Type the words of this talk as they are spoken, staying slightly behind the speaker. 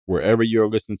Wherever you're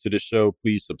listening to the show,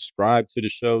 please subscribe to the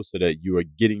show so that you are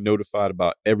getting notified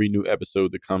about every new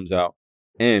episode that comes out,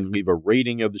 and leave a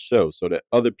rating of the show so that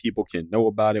other people can know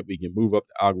about it. We can move up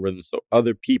the algorithm so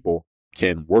other people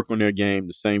can work on their game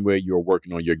the same way you're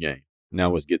working on your game.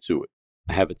 Now let's get to it.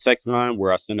 I have a text line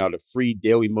where I send out a free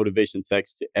daily motivation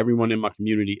text to everyone in my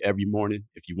community every morning.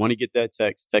 If you want to get that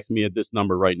text me at this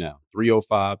number right now,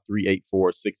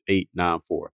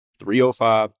 305-384-6894.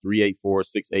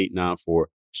 305-384-6894.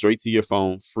 Straight to your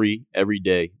phone, free, every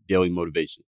day, daily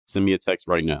motivation. Send me a text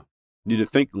right now. You need to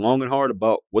think long and hard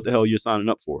about what the hell you're signing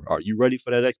up for. Are you ready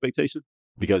for that expectation?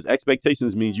 Because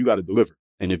expectations means you got to deliver.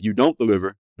 And if you don't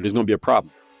deliver, there's going to be a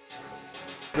problem.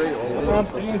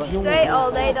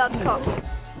 DreAllDay.com.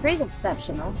 Dre's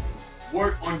exceptional.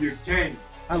 Work on your game.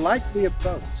 I like the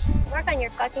approach. Work on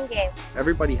your fucking game.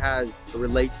 Everybody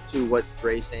relates to what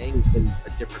Dre's saying in a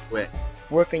different way.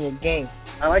 Work on your game.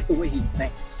 I like the way he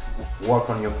thinks. Work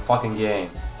on your fucking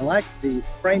game. I like the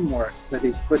frameworks that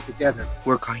he's put together.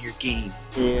 Work on your game.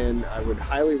 And I would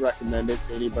highly recommend it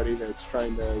to anybody that's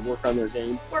trying to work on their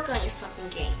game. Work on your fucking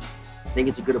game. I think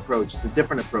it's a good approach. It's a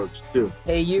different approach, too.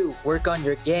 Hey, you, work on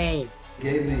your game.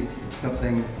 Gave me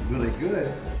something really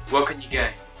good. Work on your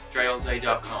game.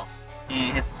 DreAllDay.com.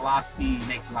 And his philosophy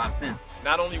makes a lot of sense.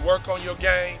 Not only work on your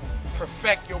game,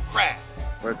 perfect your craft.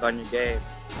 Work on your game.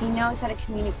 He knows how to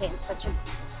communicate in such a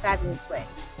fabulous way.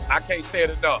 I can't say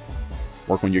it enough.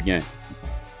 Work on your game.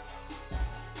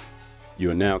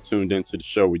 You are now tuned into the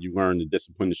show where you learn the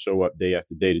discipline to show up day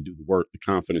after day to do the work, the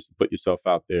confidence to put yourself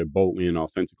out there boldly and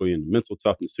authentically, and the mental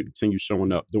toughness to continue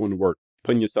showing up, doing the work,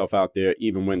 putting yourself out there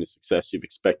even when the success you've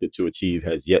expected to achieve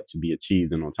has yet to be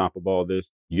achieved. And on top of all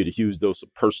this, you get a huge dose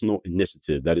of personal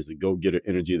initiative. That is the go-getter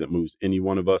energy that moves any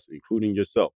one of us, including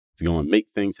yourself, to go and make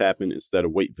things happen instead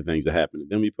of waiting for things to happen. And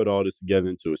then we put all this together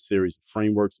into a series of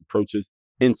frameworks, approaches,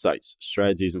 insights,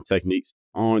 strategies, and techniques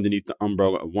all underneath the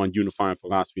umbrella of one unifying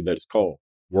philosophy that is called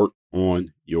Work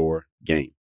on Your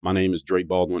Game. My name is Dre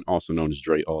Baldwin, also known as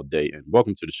Dre All Day, and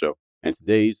welcome to the show. And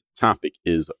today's topic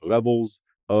is levels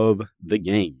of the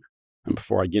game. And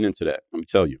before I get into that, let me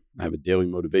tell you, I have a daily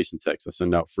motivation text I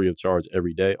send out free of charge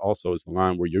every day. Also, it's the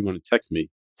line where you're going to text me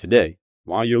today.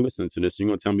 While you're listening to this, you're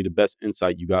going to tell me the best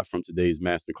insight you got from today's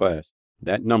masterclass.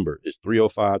 That number is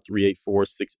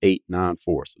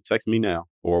 305-384-6894. So text me now,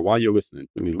 or while you're listening,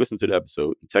 listen to the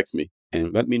episode and text me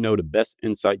and let me know the best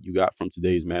insight you got from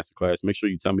today's masterclass. Make sure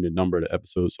you tell me the number of the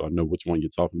episode so I know which one you're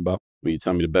talking about when you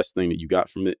tell me the best thing that you got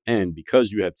from it. And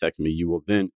because you have texted me, you will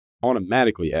then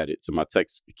automatically add it to my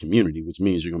text community, which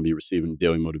means you're going to be receiving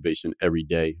daily motivation every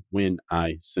day when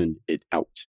I send it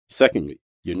out. Secondly,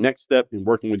 your next step in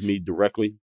working with me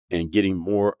directly and getting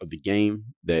more of the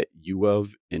game that you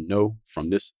love and know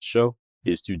from this show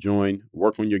is to join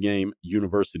Work on Your Game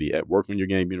University at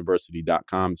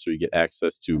workonyourgameuniversity.com, so you get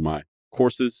access to my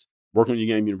courses. Work on Your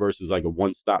Game University is like a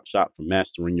one-stop shop for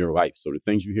mastering your life. So the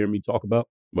things you hear me talk about,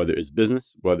 whether it's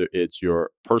business, whether it's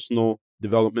your personal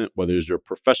development, whether it's your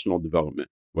professional development,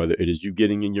 whether it is you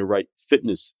getting in your right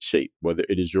fitness shape, whether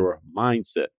it is your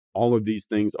mindset, all of these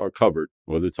things are covered.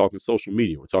 Whether we're talking social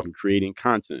media, we're talking creating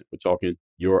content, we're talking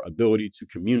your ability to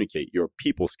communicate, your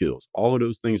people skills. All of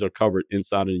those things are covered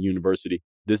inside of the university.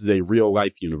 This is a real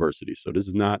life university. So this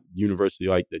is not university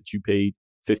like that you paid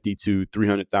 $50,000 to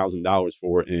 $300,000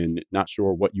 for and not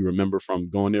sure what you remember from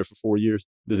going there for 4 years.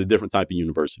 This is a different type of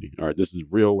university. All right. This is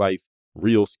real life,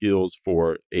 real skills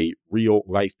for a real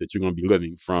life that you're going to be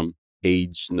living from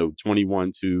age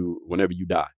 21 to whenever you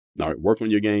die. All right,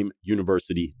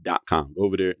 workonyourgameuniversity.com. Go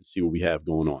over there and see what we have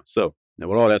going on. So now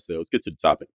with all that said, let's get to the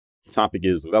topic. The topic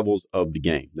is levels of the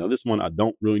game. Now this one I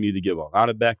don't really need to give a lot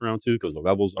of background to because the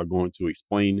levels are going to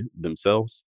explain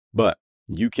themselves, but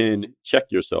you can check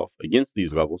yourself against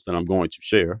these levels that I'm going to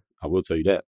share. I will tell you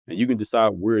that. And you can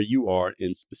decide where you are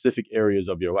in specific areas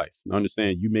of your life. Now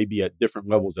understand you may be at different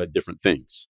levels at different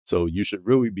things. So you should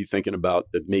really be thinking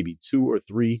about the maybe 2 or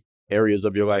 3 areas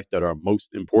of your life that are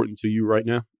most important to you right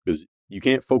now, because you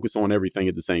can't focus on everything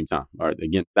at the same time. All right.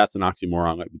 Again, that's an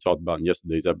oxymoron like we talked about in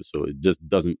yesterday's episode. It just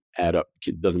doesn't add up.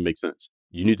 It doesn't make sense.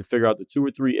 You need to figure out the 2 or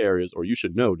 3 areas, or you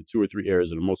should know the 2 or 3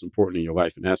 areas that are most important in your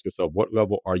life and ask yourself, what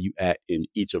level are you at in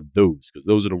each of those? Because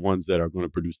those are the ones that are going to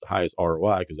produce the highest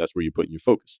ROI because that's where you're putting your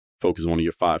focus. Focus on one of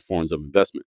your 5 forms of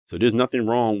investment. So there's nothing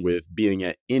wrong with being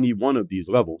at any one of these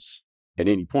levels at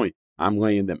any point. I'm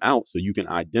laying them out so you can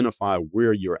identify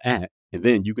where you're at, and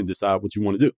then you can decide what you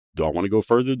want to do. Do I want to go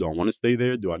further? Do I want to stay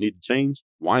there? Do I need to change?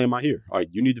 Why am I here? All right,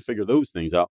 you need to figure those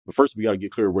things out. But first, we got to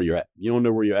get clear where you're at. You don't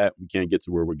know where you're at, we can't get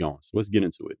to where we're going. So let's get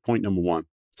into it. Point number 1,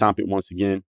 topic once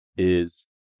again, is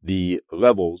the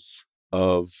levels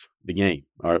of the game.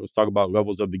 All right, let's talk about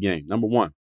levels of the game. Number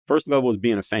 1, First level is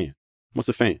being a fan. What's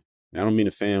a fan? I don't mean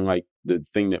a fan like the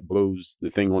thing that blows the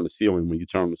thing on the ceiling when you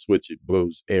turn on the switch, it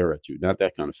blows air at you. Not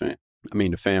that kind of fan. I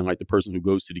mean a fan like the person who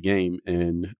goes to the game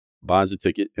and buys a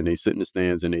ticket and they sit in the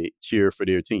stands and they cheer for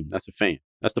their team. That's a fan.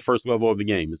 That's the first level of the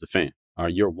game, is a fan.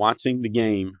 You're watching the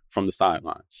game from the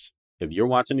sidelines. If you're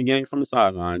watching the game from the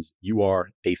sidelines, you are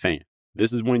a fan.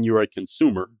 This is when you're a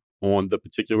consumer on the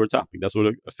particular topic. That's what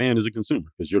a fan is, a consumer,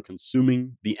 because you're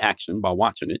consuming the action by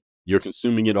watching it. You're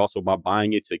consuming it also by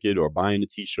buying a ticket or buying a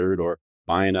t-shirt or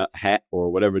buying a hat or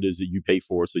whatever it is that you pay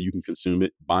for so you can consume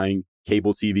it, buying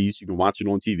cable TVs, you can watch it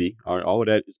on TV. All of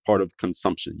that is part of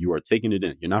consumption. You are taking it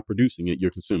in. You're not producing it, you're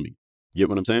consuming it. You get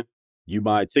what I'm saying? You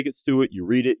buy tickets to it, you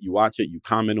read it, you watch it, you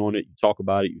comment on it, you talk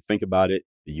about it, you think about it,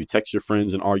 you text your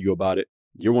friends and argue about it.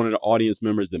 You're one of the audience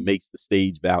members that makes the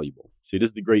stage valuable. See, this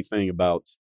is the great thing about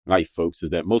life, folks,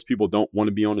 is that most people don't want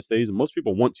to be on the stage and most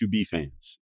people want to be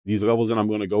fans. These levels that I'm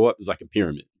going to go up is like a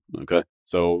pyramid. Okay.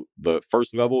 So the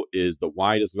first level is the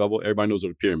widest level. Everybody knows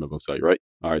what a pyramid looks like, right?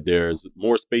 All right. There's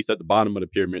more space at the bottom of the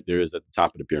pyramid there is at the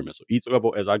top of the pyramid. So each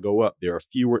level, as I go up, there are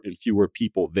fewer and fewer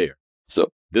people there.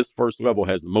 So this first level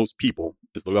has the most people,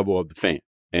 is the level of the fan.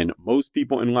 And most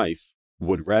people in life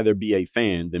would rather be a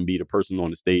fan than be the person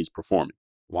on the stage performing.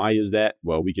 Why is that?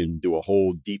 Well, we can do a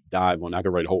whole deep dive on, I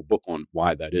could write a whole book on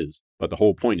why that is. But the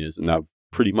whole point is, and I've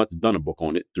pretty much done a book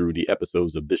on it through the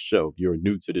episodes of this show. If you're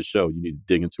new to this show, you need to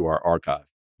dig into our archive.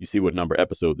 You see what number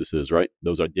episode this is, right?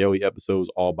 Those are daily episodes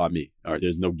all by me. All right.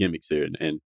 There's no gimmicks here.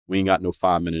 And we ain't got no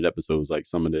 5-minute episodes like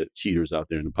some of the cheaters out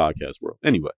there in the podcast world.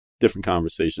 Anyway, different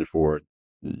conversation for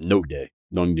no day.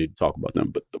 Don't need to talk about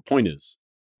them. But the point is,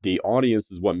 the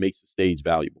audience is what makes the stage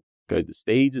valuable. Okay. The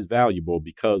stage is valuable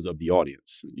because of the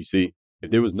audience. You see, if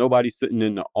there was nobody sitting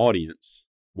in the audience,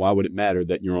 why would it matter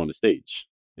that you're on the stage?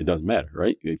 It doesn't matter,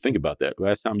 right? Think about that.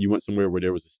 Last time you went somewhere where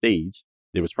there was a stage,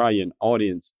 there was probably an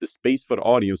audience. The space for the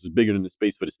audience is bigger than the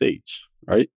space for the stage,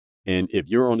 right? And if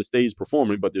you're on the stage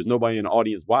performing, but there's nobody in the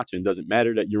audience watching, it doesn't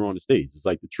matter that you're on the stage. It's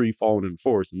like the tree falling in the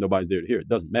forest and nobody's there to hear it. It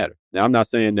doesn't matter. Now, I'm not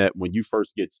saying that when you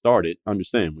first get started,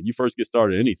 understand, when you first get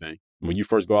started anything, when you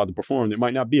first go out to perform, there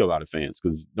might not be a lot of fans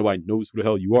because nobody knows who the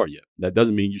hell you are yet. That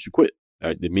doesn't mean you should quit.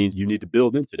 Right? That means you need to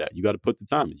build into that. You got to put the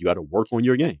time in. You got to work on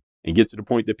your game and get to the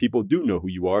point that people do know who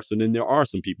you are. So then there are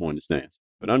some people in the stands.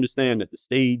 But understand that the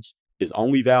stage is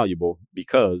only valuable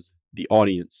because the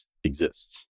audience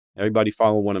exists. Everybody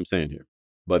follow what I'm saying here.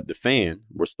 But the fan,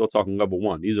 we're still talking level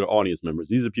 1. These are audience members.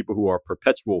 These are people who are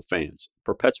perpetual fans,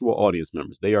 perpetual audience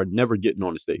members. They are never getting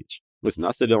on the stage. Listen,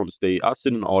 I sit on the stage. I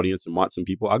sit in the audience and watch some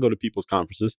people. I go to people's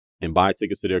conferences and buy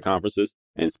tickets to their conferences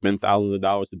and spend thousands of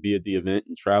dollars to be at the event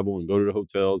and travel and go to the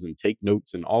hotels and take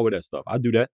notes and all of that stuff. I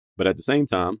do that. But at the same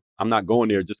time, I'm not going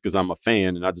there just because I'm a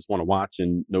fan and I just want to watch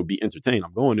and be entertained.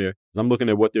 I'm going there because I'm looking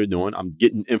at what they're doing. I'm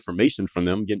getting information from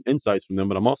them, getting insights from them.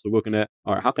 But I'm also looking at,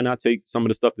 all right, how can I take some of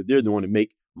the stuff that they're doing and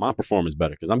make my performance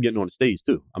better? Because I'm getting on the stage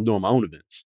too. I'm doing my own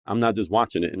events. I'm not just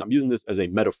watching it. And I'm using this as a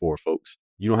metaphor, folks.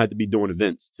 You don't have to be doing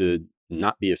events to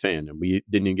not be a fan. And we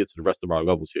didn't even get to the rest of our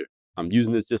levels here. I'm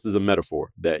using this just as a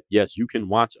metaphor that, yes, you can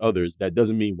watch others. That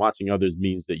doesn't mean watching others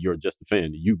means that you're just a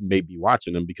fan. You may be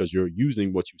watching them because you're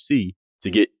using what you see to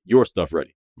get your stuff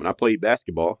ready. When I played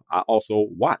basketball, I also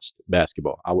watched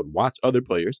basketball. I would watch other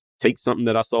players, take something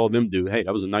that I saw them do. Hey,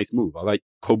 that was a nice move. I like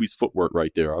Kobe's footwork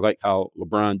right there. I like how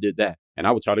LeBron did that. And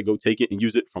I would try to go take it and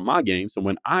use it for my game. So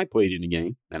when I played in the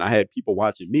game and I had people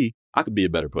watching me, I could be a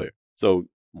better player. So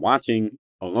watching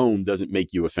alone doesn't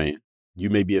make you a fan. You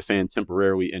may be a fan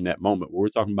temporarily in that moment. We're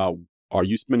talking about, are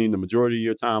you spending the majority of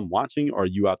your time watching or are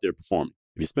you out there performing?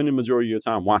 If you're spending the majority of your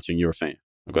time watching, you're a fan.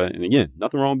 Okay. And again,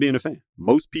 nothing wrong with being a fan.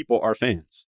 Most people are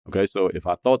fans. Okay. So if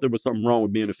I thought there was something wrong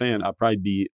with being a fan, I'd probably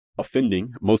be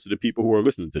offending most of the people who are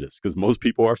listening to this because most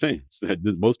people are fans.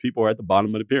 Most people are at the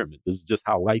bottom of the pyramid. This is just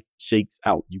how life shakes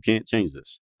out. You can't change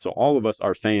this. So all of us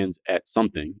are fans at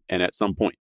something and at some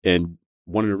point. And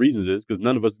one of the reasons is because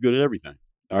none of us is good at everything.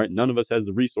 All right. None of us has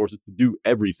the resources to do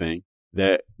everything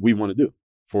that we want to do.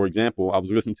 For example, I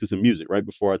was listening to some music right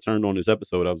before I turned on this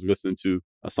episode. I was listening to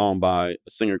a song by a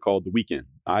singer called The Weeknd.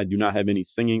 I do not have any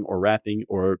singing or rapping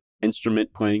or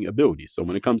instrument playing ability. So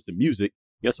when it comes to music,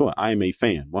 guess what? I am a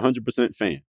fan, 100%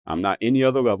 fan. I'm not any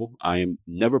other level. I am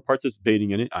never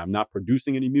participating in it. I'm not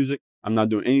producing any music. I'm not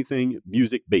doing anything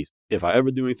music based. If I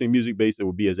ever do anything music based, it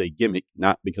will be as a gimmick,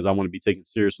 not because I want to be taken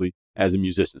seriously as a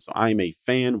musician. So I am a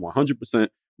fan 100%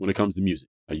 when it comes to music.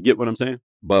 You get what I'm saying?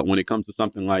 But when it comes to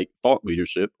something like thought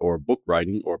leadership or book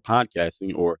writing or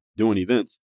podcasting or doing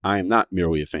events, I am not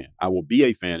merely a fan. I will be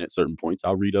a fan at certain points.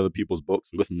 I'll read other people's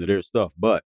books, listen to their stuff,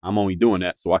 but I'm only doing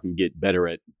that so I can get better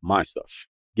at my stuff.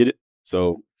 Get it?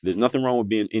 So there's nothing wrong with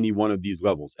being any one of these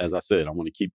levels. As I said, I want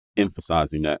to keep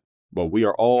emphasizing that. But we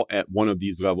are all at one of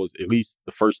these levels, at least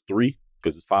the first 3,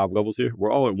 because it's 5 levels here.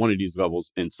 We're all at one of these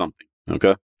levels in something.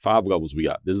 Okay? 5 levels we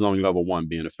got. This is only level 1,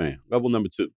 being a fan. Level number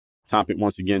 2. Topic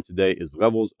once again today is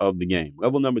levels of the game.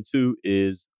 Level number 2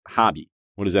 is hobby.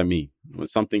 What does that mean? When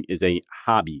something is a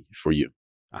hobby for you.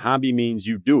 A hobby means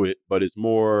you do it, but it's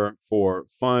more for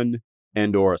fun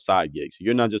and or a side gig. So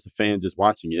you're not just a fan just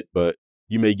watching it, but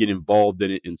you may get involved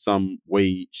in it in some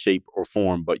way, shape, or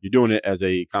form, but you're doing it as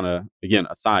a kind of, again,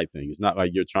 a side thing. It's not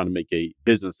like you're trying to make a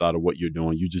business out of what you're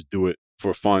doing. You just do it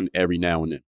for fun every now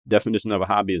and then. Definition of a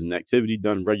hobby is an activity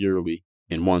done regularly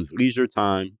in one's leisure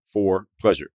time for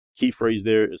pleasure. Key phrase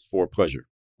there is for pleasure.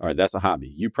 All right, that's a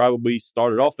hobby. You probably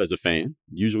started off as a fan.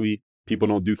 Usually people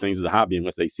don't do things as a hobby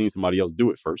unless they've seen somebody else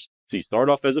do it first. So you start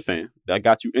off as a fan. That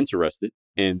got you interested.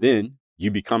 And then you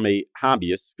become a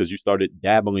hobbyist because you started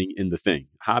dabbling in the thing.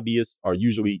 Hobbyists are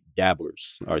usually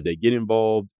dabblers. All right, they get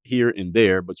involved here and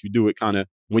there, but you do it kind of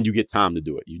when you get time to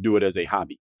do it. You do it as a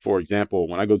hobby. For example,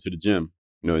 when I go to the gym,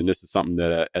 and this is something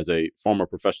that as a former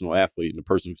professional athlete and a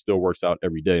person who still works out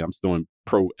every day, I'm still in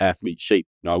pro athlete shape.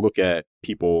 I look at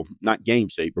people, not game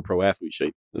shape, but pro athlete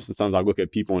shape. And sometimes I look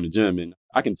at people in the gym and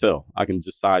I can tell. I can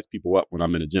just size people up when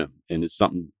I'm in the gym. And it's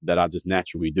something that I just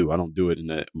naturally do. I don't do it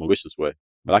in a malicious way.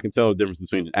 But I can tell the difference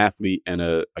between an athlete and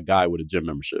a guy with a gym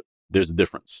membership. There's a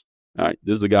difference. All right,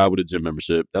 this is a guy with a gym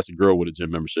membership. That's a girl with a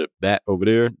gym membership. That over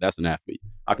there, that's an athlete.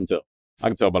 I can tell. I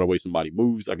can tell by the way somebody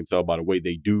moves. I can tell by the way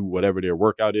they do whatever their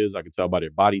workout is. I can tell by their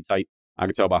body type. I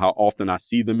can tell by how often I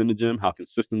see them in the gym, how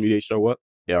consistently they show up.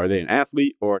 Yeah, are they an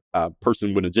athlete or a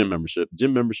person with a gym membership?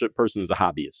 Gym membership person is a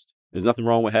hobbyist. There's nothing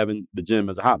wrong with having the gym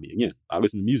as a hobby. Again, I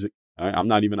listen to music. All right? I'm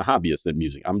not even a hobbyist at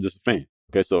music. I'm just a fan.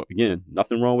 Okay, so again,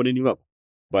 nothing wrong with any level.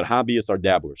 But hobbyists are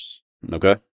dabblers.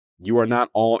 Okay, you are not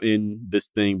all in this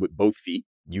thing with both feet.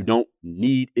 You don't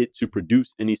need it to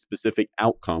produce any specific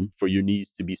outcome for your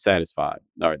needs to be satisfied.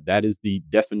 All right, that is the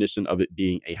definition of it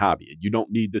being a hobby. You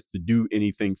don't need this to do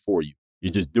anything for you.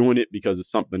 You're just doing it because it's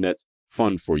something that's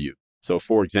fun for you. So,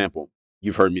 for example,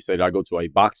 you've heard me say that I go to a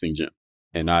boxing gym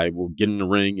and I will get in the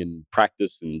ring and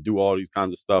practice and do all these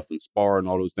kinds of stuff and spar and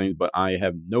all those things, but I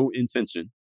have no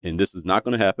intention. And this is not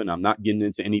going to happen. I'm not getting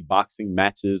into any boxing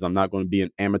matches. I'm not going to be an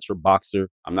amateur boxer.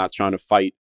 I'm not trying to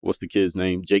fight, what's the kid's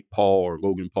name? Jake Paul or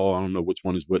Logan Paul. I don't know which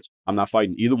one is which. I'm not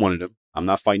fighting either one of them. I'm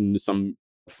not fighting some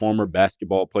former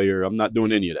basketball player. I'm not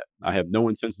doing any of that. I have no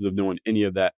intentions of doing any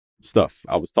of that stuff.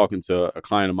 I was talking to a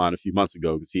client of mine a few months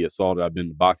ago because he had saw that I've been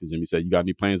to boxing and he said, "You got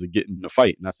any plans of getting in a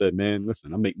fight?" And I said, "Man,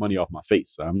 listen, I make money off my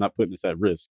face. So I'm not putting this at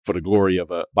risk for the glory of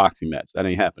a boxing match. That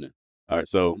ain't happening." All right,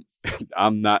 so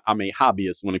I'm a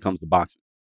hobbyist when it comes to boxing.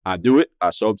 I do it.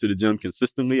 I show up to the gym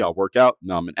consistently. I work out.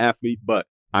 Now I'm an athlete, but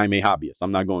I'm a hobbyist.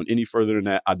 I'm not going any further than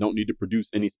that. I don't need to produce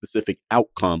any specific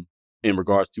outcome in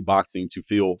regards to boxing to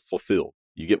feel fulfilled.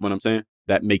 You get what I'm saying?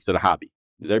 That makes it a hobby.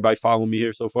 Does everybody follow me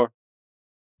here so far?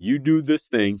 You do this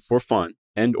thing for fun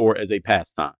and or as a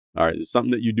pastime. All right, it's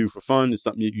something that you do for fun. It's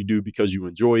something that you do because you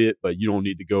enjoy it, but you don't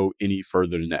need to go any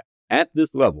further than that. At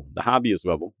this level, the hobbyist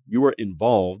level, you are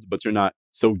involved, but you're not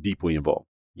so deeply involved.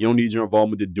 You don't need your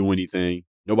involvement to do anything.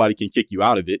 Nobody can kick you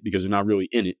out of it because you're not really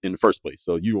in it in the first place.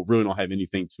 So you really don't have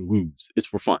anything to lose. It's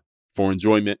for fun, for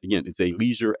enjoyment. Again, it's a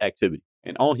leisure activity.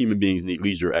 And all human beings need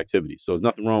leisure activities. So there's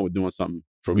nothing wrong with doing something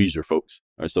for leisure, folks.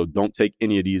 All right, so don't take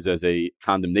any of these as a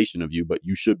condemnation of you, but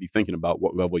you should be thinking about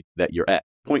what level that you're at.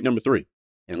 Point number 3,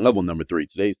 and level number 3.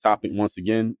 Today's topic, once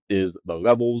again, is the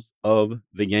levels of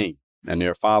the game. And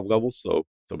there are 5 levels. So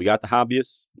we got the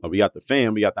hobbyist, we got the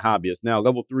fan, we got the hobbyist. Now,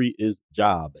 level 3 is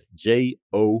job.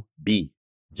 J-O-B.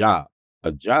 Job.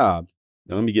 A job.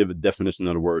 Now, let me give a definition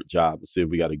of the word job. Let's see if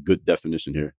we got a good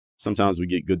definition here. Sometimes we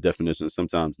get good definitions,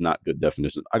 sometimes not good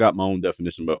definitions. I got my own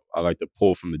definition, but I like to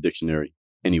pull from the dictionary.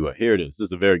 Anyway, here it is. This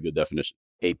is a very good definition.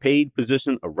 A paid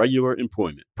position of regular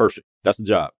employment. Perfect. That's a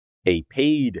job. A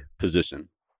paid position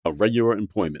of regular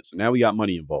employment. So now we got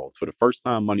money involved. For the first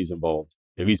time, money's involved.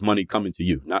 At least money coming to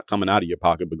you, not coming out of your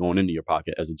pocket, but going into your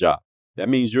pocket as a job. That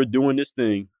means you're doing this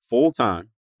thing full time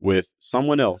with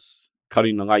someone else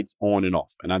cutting the lights on and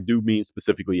off. And I do mean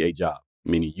specifically a job,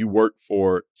 meaning you work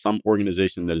for some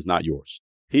organization that is not yours.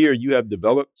 Here you have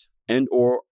developed and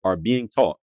or are being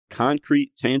taught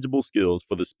concrete, tangible skills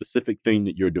for the specific thing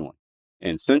that you're doing.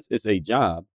 And since it's a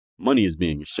job, money is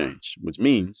being exchanged, which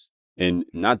means, and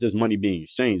not just money being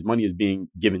exchanged, money is being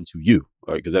given to you,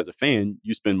 right? Because as a fan,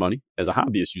 you spend money. As a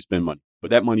hobbyist, you spend money.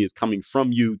 But that money is coming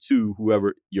from you to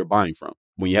whoever you're buying from.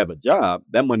 When you have a job,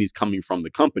 that money is coming from the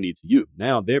company to you.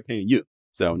 Now they're paying you.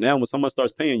 So now when someone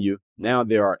starts paying you, now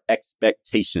there are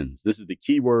expectations. This is the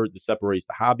key word that separates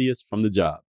the hobbyist from the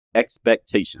job.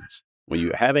 Expectations. When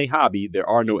you have a hobby, there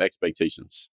are no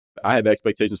expectations. I have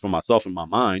expectations for myself in my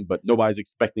mind, but nobody's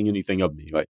expecting anything of me.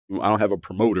 Like, I don't have a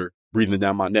promoter breathing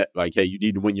down my neck like, hey, you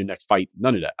need to win your next fight.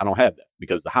 None of that. I don't have that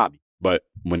because it's a hobby. But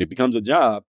when it becomes a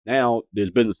job, now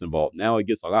there's business involved. Now it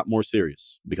gets a lot more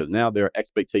serious because now there are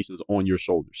expectations on your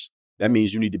shoulders. That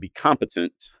means you need to be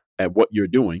competent at what you're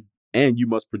doing, and you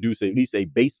must produce at least a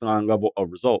baseline level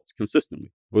of results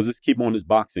consistently. We'll just keep on this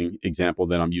boxing example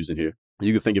that I'm using here.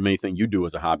 You can think of anything you do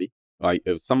as a hobby. Like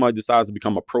if somebody decides to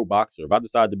become a pro boxer, if I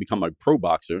decide to become a pro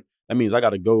boxer, that means I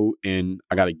got to go and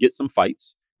I got to get some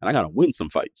fights and I got to win some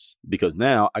fights because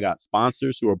now I got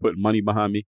sponsors who are putting money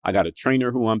behind me. I got a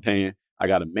trainer who I'm paying. I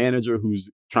got a manager who's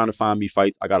trying to find me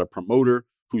fights. I got a promoter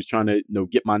who's trying to,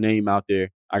 get my name out there.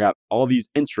 I got all these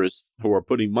interests who are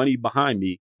putting money behind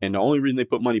me. And the only reason they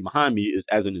put money behind me is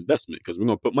as an investment because we're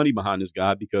going to put money behind this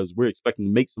guy because we're expecting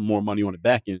to make some more money on the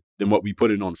back end than what we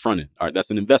put in on the front end. All right, that's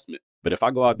an investment. But if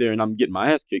I go out there and I'm getting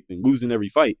my ass kicked and losing every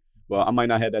fight, well, I might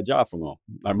not have that job for long.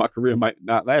 Like my career might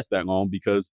not last that long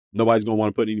because nobody's going to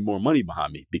want to put any more money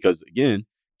behind me. Because again,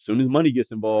 as soon as money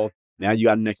gets involved, now you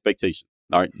got an expectation.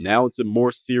 All right, now it's a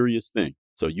more serious thing.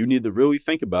 So you need to really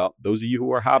think about, those of you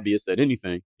who are hobbyists at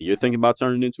anything, you're thinking about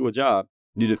turning it into a job,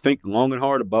 you need to think long and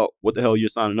hard about what the hell you're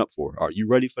signing up for. Are you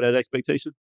ready for that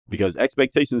expectation? Because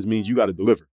expectations means you got to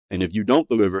deliver. And if you don't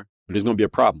deliver, there's going to be a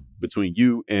problem between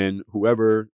you and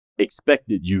whoever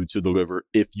expected you to deliver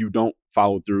if you don't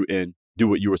follow through and do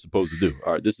what you were supposed to do.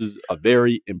 All right, this is a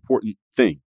very important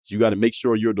thing. So you got to make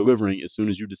sure you're delivering as soon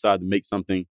as you decide to make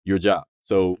something your job.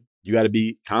 So you got to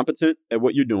be competent at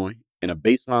what you're doing and a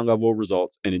baseline level of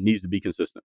results, and it needs to be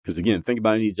consistent. Because again, think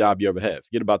about any job you ever had.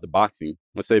 Forget about the boxing.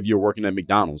 Let's say if you're working at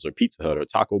McDonald's or Pizza Hut or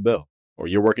Taco Bell, or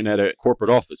you're working at a corporate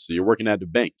office, so you're working at the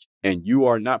bank, and you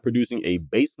are not producing a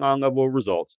baseline level of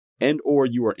results, and or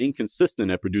you are inconsistent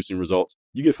at producing results,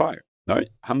 you get fired. All right.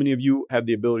 How many of you have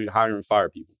the ability to hire and fire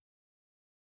people?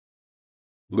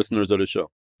 Listeners of the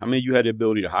show. How many of you had the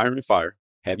ability to hire and fire?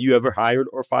 Have you ever hired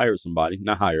or fired somebody?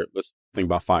 Not hired. Let's think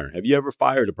about firing. Have you ever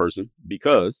fired a person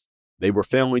because they were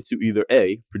failing to either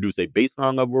A, produce a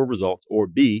baseline level of results, or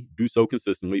B, do so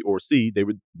consistently, or C, they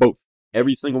were both?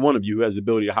 Every single one of you who has the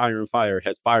ability to hire and fire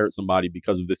has fired somebody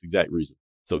because of this exact reason.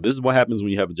 So this is what happens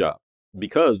when you have a job.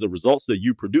 Because the results that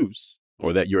you produce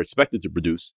or that you're expected to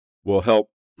produce will help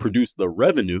produce the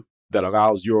revenue that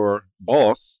allows your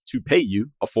boss to pay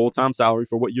you a full-time salary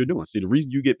for what you're doing. See, the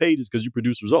reason you get paid is because you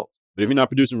produce results. But if you're not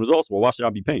producing results, well, why should I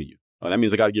be paying you? That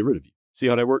means I got to get rid of you. See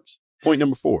how that works? Point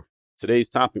number 4. Today's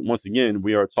topic, once again,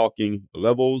 we are talking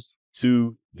levels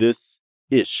to this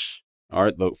ish. All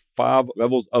right, the 5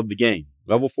 levels of the game.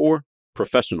 Level 4,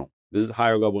 professional. This is a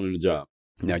higher level in the job.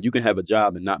 Now, you can have a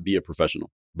job and not be a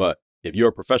professional. But if you're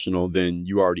a professional, then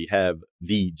you already have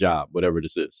the job, whatever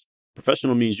this is.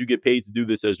 Professional means you get paid to do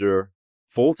this as your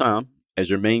full-time, as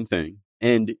your main thing.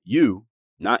 And you,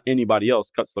 not anybody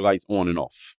else, cuts the lights on and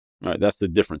off. All right, that's the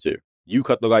difference here. You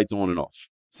cut the lights on and off.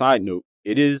 Side note,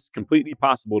 it is completely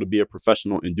possible to be a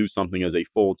professional and do something as a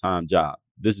full-time job.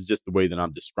 This is just the way that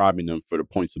I'm describing them for the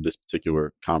points of this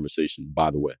particular conversation, by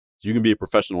the way. So you can be a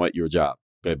professional at your job,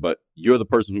 okay? But you're the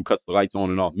person who cuts the lights on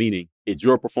and off, meaning it's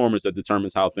your performance that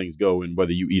determines how things go and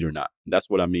whether you eat or not. That's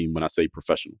what I mean when I say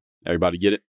professional. Everybody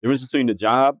get it? The difference between the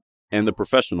job and the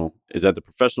professional is that the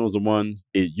professional is the one,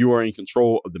 you are in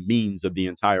control of the means of the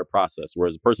entire process.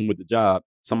 Whereas a person with the job,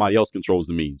 somebody else controls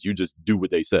the means. You just do what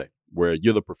they say. Where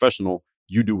you're the professional,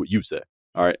 you do what you say.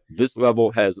 All right. This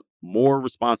level has more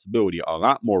responsibility, a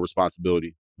lot more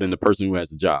responsibility than the person who has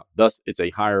the job. Thus, it's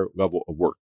a higher level of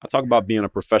work. I talk about being a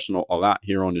professional a lot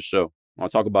here on the show. I'll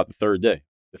talk about the third day.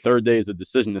 The third day is a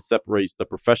decision that separates the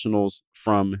professionals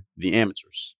from the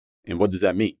amateurs. And what does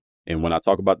that mean? And when I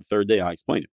talk about the third day, I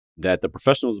explain it. That the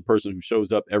professional is a person who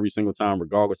shows up every single time,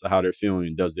 regardless of how they're feeling,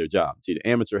 and does their job. See, the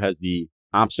amateur has the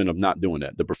option of not doing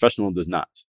that. The professional does not.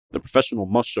 The professional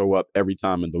must show up every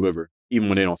time and deliver, even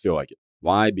when they don't feel like it.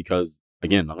 Why? Because,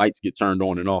 again, the lights get turned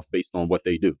on and off based on what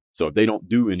they do. So if they don't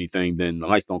do anything, then the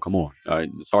lights don't come on. All right?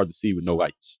 It's hard to see with no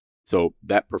lights. So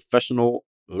that professional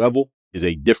level is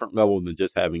a different level than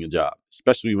just having a job,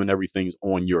 especially when everything's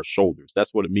on your shoulders.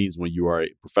 That's what it means when you are a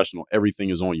professional. Everything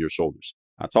is on your shoulders.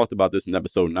 I talked about this in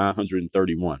episode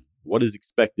 931. What is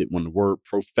expected when the word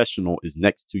professional is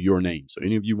next to your name? So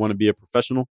any of you want to be a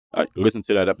professional? All right, listen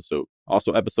to that episode.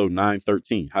 Also, episode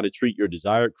 913, how to treat your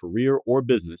desired career or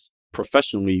business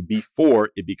professionally before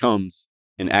it becomes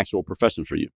an actual profession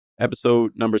for you.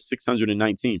 Episode number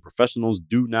 619, professionals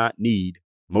do not need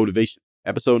motivation.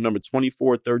 Episode number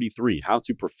 2433, how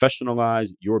to professionalize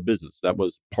your business. That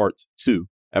was part 2.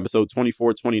 Episode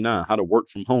 2429, how to work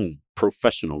from home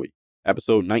professionally.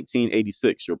 Episode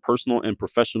 1986, your personal and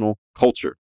professional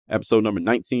culture. Episode number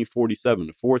 1947,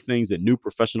 the 4 things that new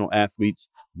professional athletes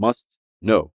must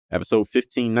know. Episode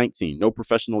 1519, no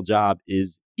professional job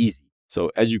is easy.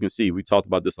 So as you can see, we talked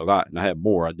about this a lot, and I have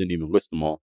more. I didn't even list them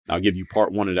all. I'll give you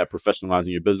part 1 of that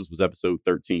professionalizing your business was episode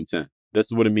 1310. This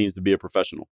is what it means to be a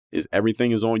professional, is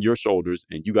everything is on your shoulders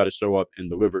and you got to show up and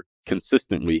deliver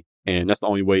consistently. And that's the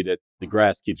only way that the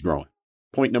grass keeps growing.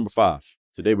 Point number 5.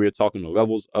 Today we are talking the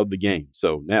levels of the game.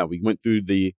 So now we went through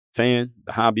the fan,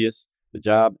 the hobbyist, the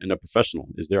job, and the professional.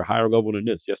 Is there a higher level than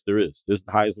this? Yes, there is. This is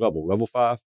the highest level. Level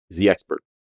 5 is the expert.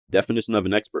 Definition of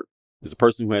an expert is a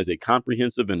person who has a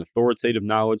comprehensive and authoritative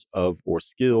knowledge of or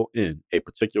skill in a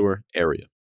particular area.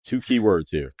 2 key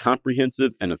words here: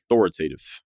 comprehensive and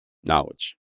authoritative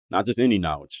knowledge. Not just any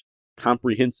knowledge,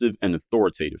 comprehensive and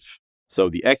authoritative. So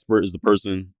the expert is the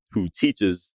person who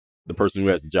teaches the person who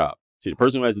has the job. See, the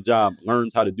person who has the job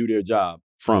learns how to do their job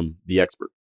from the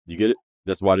expert. You get it?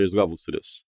 That's why there's levels to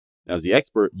this. As the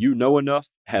expert, you know enough,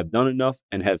 have done enough,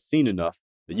 and have seen enough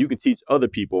that you can teach other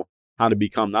people how to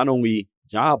become not only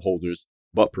job holders,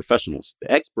 but professionals.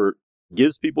 The expert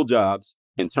gives people jobs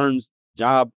and turns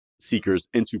job seekers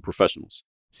into professionals.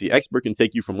 See, expert can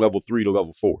take you from level 3 to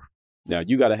level 4. Now,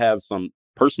 you got to have some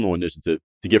personal initiative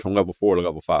to get from level 4 to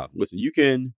level 5. Listen, you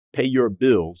can pay your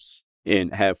bills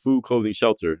and have food, clothing,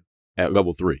 shelter at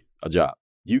level 3, a job.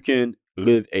 You can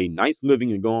live a nice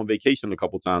living and go on vacation a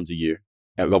couple times a year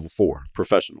at level 4,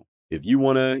 professional. If you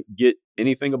want to get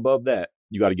anything above that,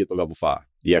 you got to get to level 5,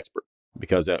 the expert.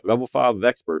 Because at level 5 of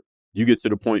expert, you get to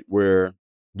the point where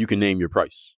you can name your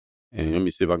price. And let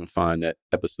me see if I can find that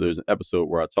episode. There's an episode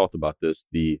where I talked about this,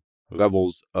 the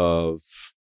levels of,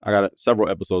 I got several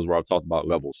episodes where I've talked about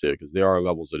levels here because there are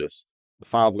levels of this. The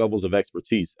 5 levels of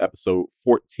expertise, episode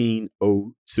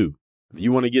 1402. If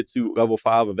you want to get to level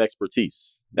 5 of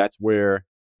expertise, that's where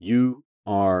you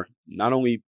are not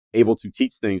only able to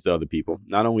teach things to other people,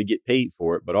 not only get paid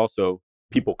for it, but also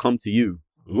people come to you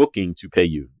looking to pay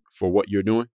you for what you're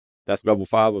doing. That's level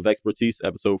 5 of expertise,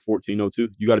 episode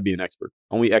 1402. You got to be an expert.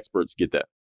 Only experts get that.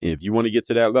 And if you want to get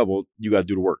to that level, you got to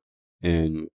do the work.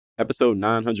 And episode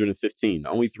 915,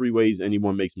 only 3 ways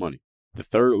anyone makes money. The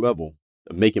 3rd level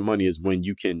of making money is when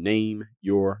you can name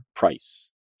your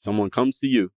price. Someone comes to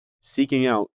you seeking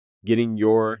out getting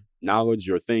your knowledge,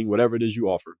 your thing, whatever it is you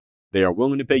offer. They are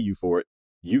willing to pay you for it.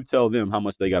 You tell them how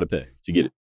much they got to pay to get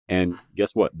it. And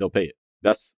guess what? They'll pay it.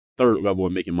 That's 3rd level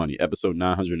of making money, episode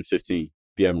 915.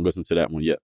 If you haven't listened to that one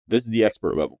yet, this is the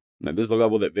expert level. Now, this is a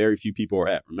level that very few people are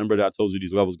at. Remember that I told you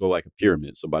these levels go like a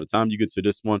pyramid. So by the time you get to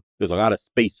this one, there's a lot of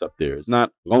space up there. It's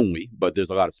not lonely, but there's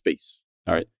a lot of space.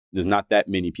 All right. There's not that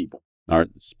many people. All right.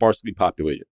 It's sparsely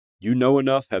populated. You know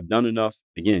enough, have done enough.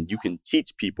 Again, you can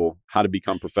teach people how to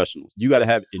become professionals. You got to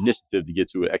have initiative to get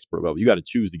to an expert level. You got to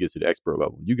choose to get to the expert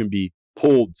level. You can be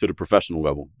pulled to the professional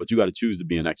level, but you got to choose to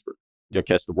be an expert. Y'all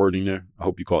catch the wording there? I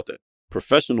hope you caught that.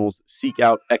 Professionals seek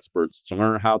out experts to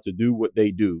learn how to do what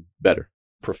they do better.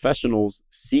 Professionals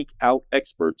seek out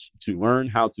experts to learn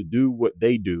how to do what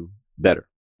they do better.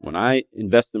 When I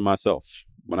invest in myself,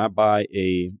 when I buy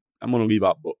I'm going to leave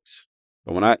out books,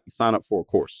 but when I sign up for a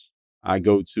course, I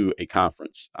go to a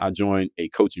conference, I join a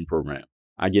coaching program,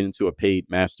 I get into a paid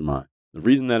mastermind. The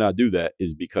reason that I do that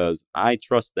is because I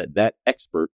trust that that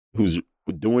expert who's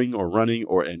doing or running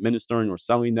or administering or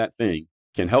selling that thing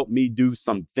can help me do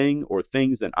something or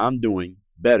things that I'm doing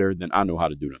better than I know how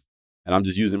to do them. And I'm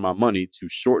just using my money to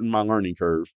shorten my learning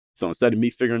curve. So instead of me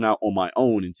figuring out on my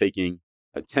own and taking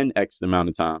a 10x amount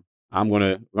of time, I'm going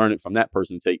to learn it from that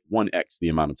person, take 1x the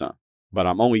amount of time. But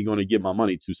I'm only going to give my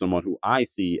money to someone who I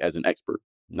see as an expert,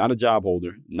 not a job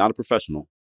holder, not a professional,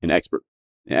 an expert.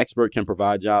 An expert can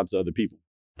provide jobs to other people.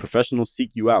 Professionals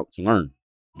seek you out to learn.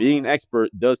 Being an expert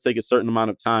does take a certain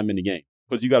amount of time in the game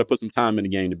because you got to put some time in the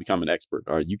game to become an expert.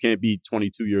 All right. You can't be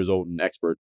 22 years old and an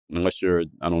expert unless you're,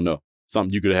 I don't know,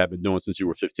 something you could have been doing since you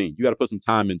were 15. You got to put some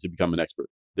time in to become an expert.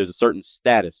 There's a certain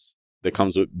status that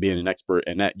comes with being an expert,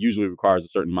 and that usually requires a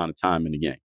certain amount of time in the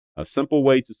game. A simple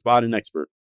way to spot an expert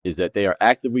is that they are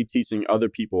actively teaching other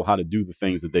people how to do the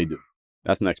things that they do.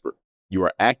 That's an expert. You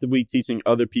are actively teaching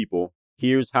other people,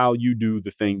 here's how you do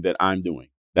the thing that I'm doing.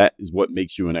 That is what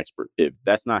makes you an expert. If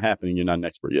that's not happening, you're not an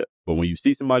expert yet. But when you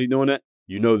see somebody doing that,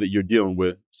 you know that you're dealing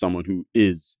with someone who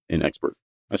is an expert.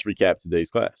 Let's recap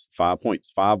today's class. 5 points,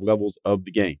 5 levels of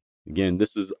the game. Again,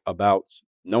 this is about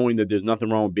knowing that there's nothing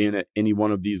wrong with being at any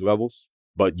one of these levels,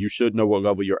 but you should know what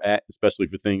level you're at, especially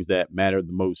for things that matter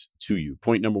the most to you.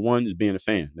 Point number 1 is being a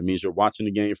fan. That means you're watching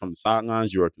the game from the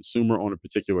sidelines. You're a consumer on a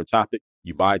particular topic.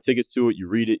 You buy tickets to it, you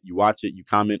read it, you watch it, you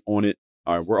comment on it.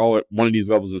 All right, we're all at one of these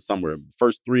levels in somewhere. The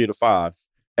first 3 of the 5,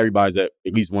 everybody's at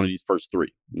least one of these first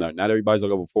three. No, not everybody's at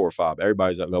level 4 or 5.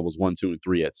 Everybody's at levels 1, 2, and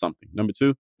 3 at something. Number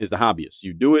 2 is the hobbyist.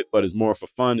 You do it, but it's more for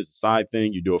fun. It's a side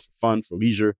thing. You do it for fun, for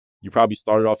leisure. You probably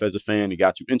started off as a fan. It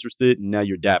got you interested, and now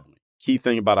you're dabbling. Key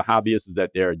thing about a hobbyist is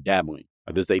that they're dabbling.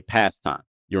 This is a pastime.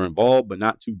 You're involved, but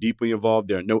not too deeply involved.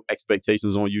 There are no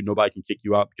expectations on you. Nobody can kick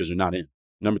you out because you're not in.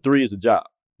 Number 3 is a job.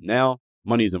 Now,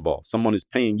 money is involved. Someone is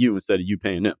paying you instead of you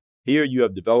paying them. Here, you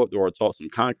have developed or are taught some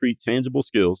concrete, tangible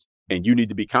skills, and you need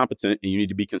to be competent and you need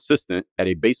to be consistent at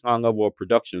a baseline level of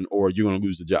production, or you're going to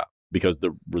lose the job because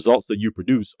the results that you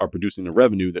produce are producing the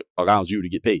revenue that allows you to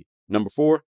get paid. Number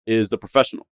 4 is the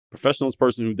professional. Professional is a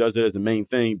person who does it as a main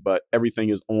thing, but everything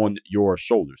is on your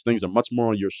shoulders. Things are much more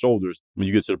on your shoulders when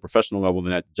you get to the professional level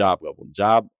than at the job level.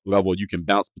 Job level, you can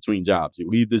bounce between jobs. You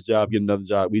leave this job, get another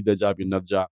job, leave that job, get another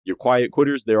job. Your quiet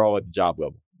quitters, they're all at the job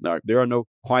level. All right, there are no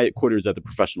quiet quitters at the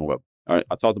professional level. All right,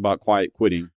 I talked about quiet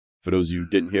quitting for those of you who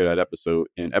didn't hear that episode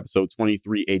in episode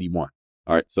 2381.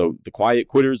 All right, so the quiet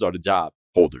quitters are the job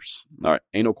holders. All right,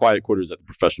 ain't no quiet quitters at the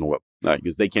professional level, all right,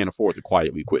 because they can't afford to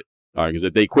quietly quit. All right, because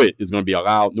if they quit, it's going to be a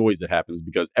loud noise that happens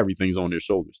because everything's on their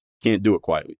shoulders. Can't do it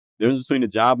quietly. The difference between the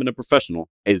job and the professional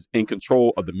is in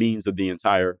control of the means of the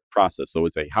entire process. So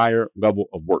it's a higher level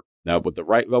of work. Now, with the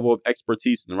right level of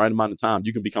expertise and the right amount of time,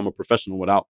 you can become a professional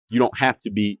without, you don't have to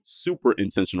be super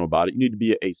intentional about it. You need to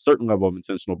be a certain level of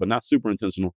intentional, but not super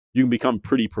intentional. You can become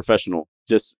pretty professional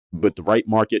just with the right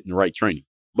market and the right training.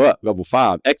 But level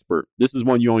 5, expert, this is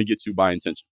one you only get to by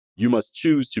intention. You must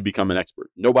choose to become an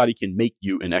expert. Nobody can make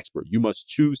you an expert. You must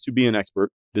choose to be an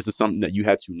expert. This is something that you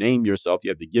have to name yourself. You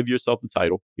have to give yourself the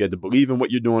title. You have to believe in what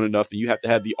you're doing enough, and you have to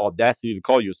have the audacity to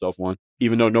call yourself one,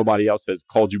 even though nobody else has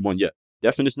called you one yet.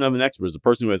 Definition of an expert is a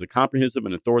person who has a comprehensive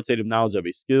and authoritative knowledge of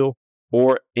a skill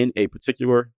or in a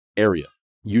particular area.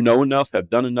 You know enough, have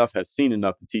done enough, have seen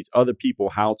enough to teach other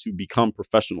people how to become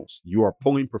professionals. You are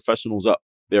pulling professionals up.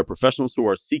 There are professionals who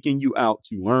are seeking you out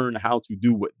to learn how to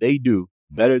do what they do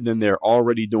better than they're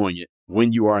already doing it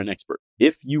when you are an expert.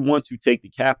 If you want to take the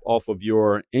cap off of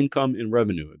your income and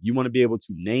revenue, if you want to be able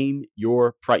to name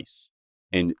your price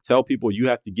and tell people you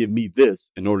have to give me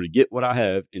this in order to get what I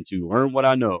have and to learn what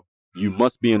I know, you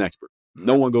must be an expert.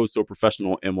 No one goes to a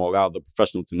professional and will allow the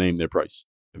professional to name their price.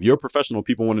 If you're a professional,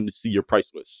 people want to see your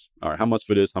price list. All right, how much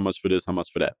for this? How much for this? How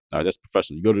much for that? All right, that's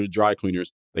professional. You go to the dry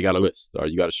cleaners, they got a list. All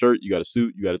right, you got a shirt, you got a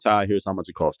suit, you got a tie. Here's how much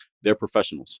it costs. They're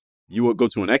professionals. You will go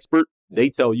to an expert, they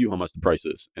tell you how much the price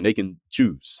is, and they can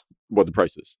choose what the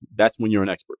price is. That's when you're an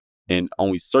expert. And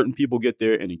only certain people get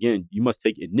there. And again, you must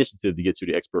take initiative to get to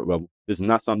the expert level. This is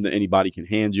not something that anybody can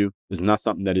hand you. This is not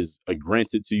something that is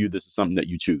granted to you. This is something that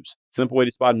you choose. Simple way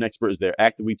to spot an expert is they're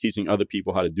actively teaching other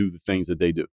people how to do the things that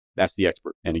they do. That's the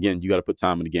expert. And again, you got to put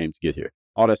time in the game to get here.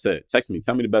 All that said, text me.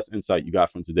 Tell me the best insight you got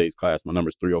from today's class. My number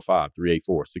is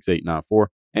 305-384-6894.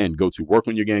 And go to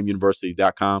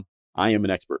workonyourgameuniversity.com. I am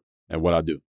an expert at what I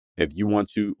do. If you want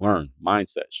to learn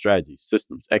mindset, strategy,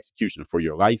 systems, execution for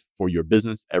your life, for your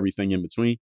business, everything in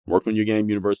between,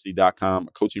 workonyourgameuniversity.com.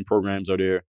 My coaching programs are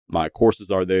there. My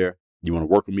courses are there. You want to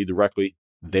work with me directly?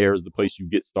 There's the place you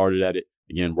get started at it.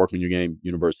 Again,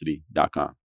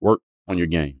 workonyourgameuniversity.com. Work on your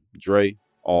game. Dre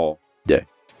all day.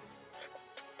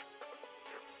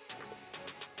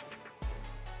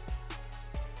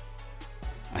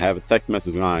 I have a text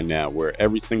message line now where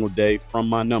every single day from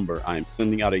my number, I am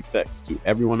sending out a text to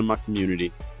everyone in my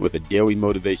community with a daily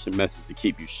motivation message to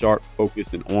keep you sharp,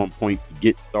 focused, and on point to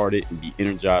get started and be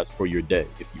energized for your day.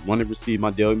 If you want to receive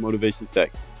my daily motivation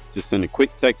text, just send a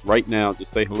quick text right now to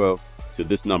say hello to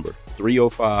this number,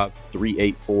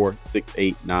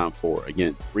 305-384-6894.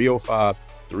 Again,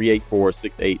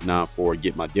 305-384-6894.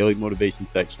 Get my daily motivation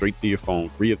text straight to your phone,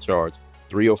 free of charge,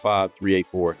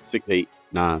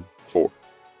 305-384-6894.